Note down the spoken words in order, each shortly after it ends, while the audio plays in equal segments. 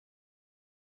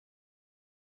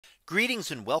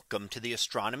Greetings and welcome to the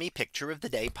Astronomy Picture of the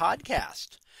Day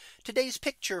podcast. Today's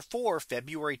picture for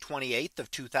February 28th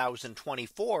of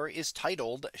 2024 is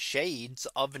titled Shades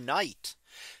of Night.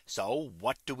 So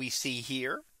what do we see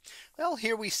here? Well,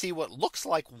 here we see what looks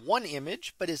like one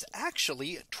image, but is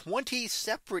actually 20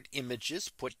 separate images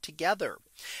put together.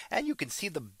 And you can see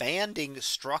the banding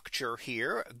structure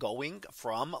here going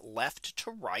from left to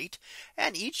right.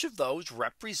 And each of those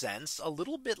represents a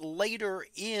little bit later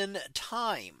in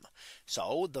time.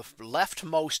 So the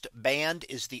leftmost band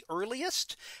is the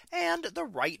earliest and the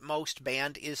rightmost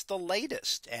band is the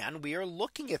latest. And we are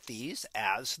looking at these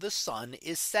as the sun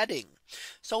is setting.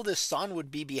 So the sun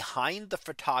would be behind the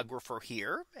photographer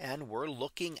here, and we're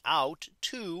looking out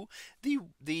to the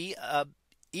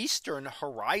eastern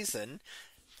horizon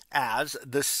as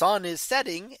the sun is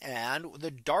setting and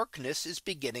the darkness is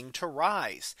beginning to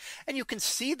rise. And you can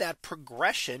see that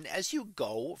progression as you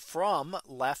go from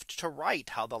left to right,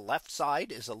 how the left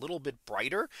side is a little bit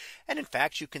brighter. And in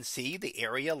fact, you can see the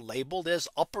area labeled as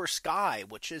upper sky,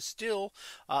 which is still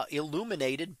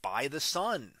illuminated by the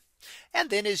sun. And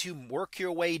then as you work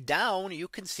your way down, you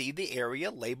can see the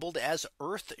area labeled as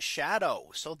Earth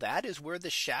shadow. So that is where the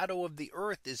shadow of the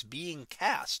Earth is being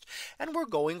cast. And we're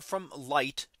going from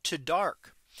light to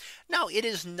dark. Now, it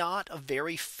is not a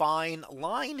very fine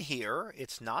line here.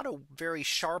 It's not a very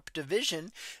sharp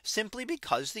division, simply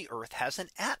because the Earth has an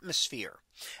atmosphere.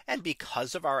 And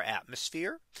because of our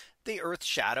atmosphere, the Earth's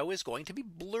shadow is going to be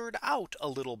blurred out a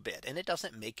little bit, and it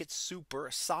doesn't make it super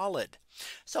solid.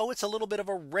 So it's a little bit of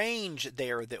a range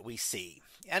there that we see.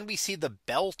 And we see the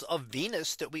belt of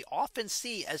Venus that we often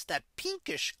see as that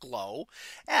pinkish glow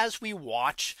as we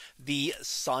watch the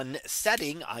sun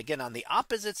setting again on the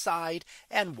opposite side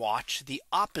and watch the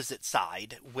opposite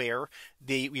side where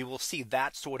we will see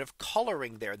that sort of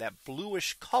coloring there, that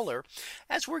bluish color,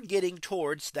 as we're getting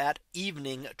towards that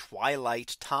evening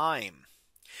twilight time.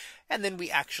 And then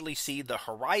we actually see the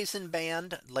horizon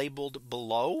band labeled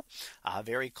below,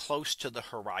 very close to the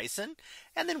horizon.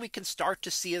 And then we can start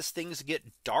to see as things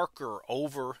get darker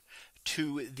over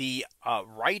to the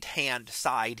right hand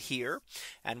side here,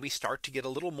 and we start to get a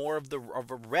little more of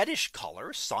a reddish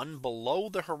color, sun below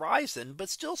the horizon, but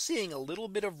still seeing a little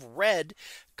bit of red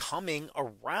coming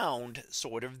around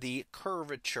sort of the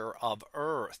curvature of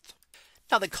Earth.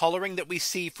 Now, the coloring that we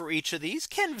see for each of these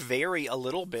can vary a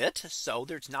little bit. So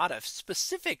there's not a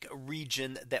specific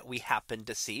region that we happen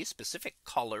to see specific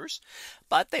colors,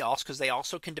 but they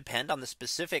also can depend on the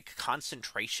specific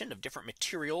concentration of different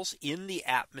materials in the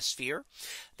atmosphere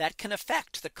that can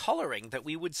affect the coloring that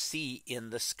we would see in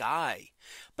the sky.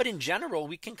 But in general,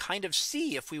 we can kind of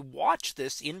see, if we watch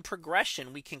this in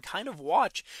progression, we can kind of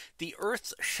watch the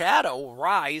Earth's shadow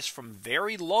rise from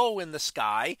very low in the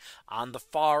sky on the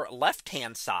far left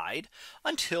hand side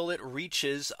until it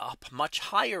reaches up much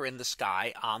higher in the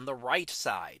sky on the right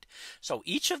side. So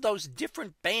each of those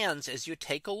different bands, as you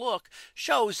take a look,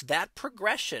 shows that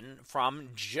progression from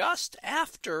just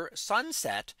after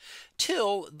sunset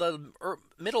till the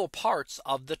middle parts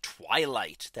of the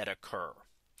twilight that occur.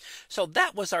 So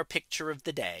that was our picture of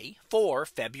the day for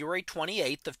February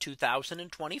 28th of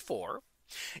 2024.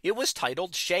 It was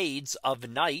titled Shades of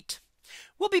Night.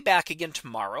 We'll be back again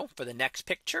tomorrow for the next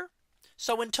picture.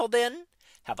 So until then,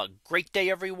 have a great day,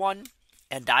 everyone,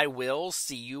 and I will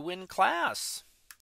see you in class.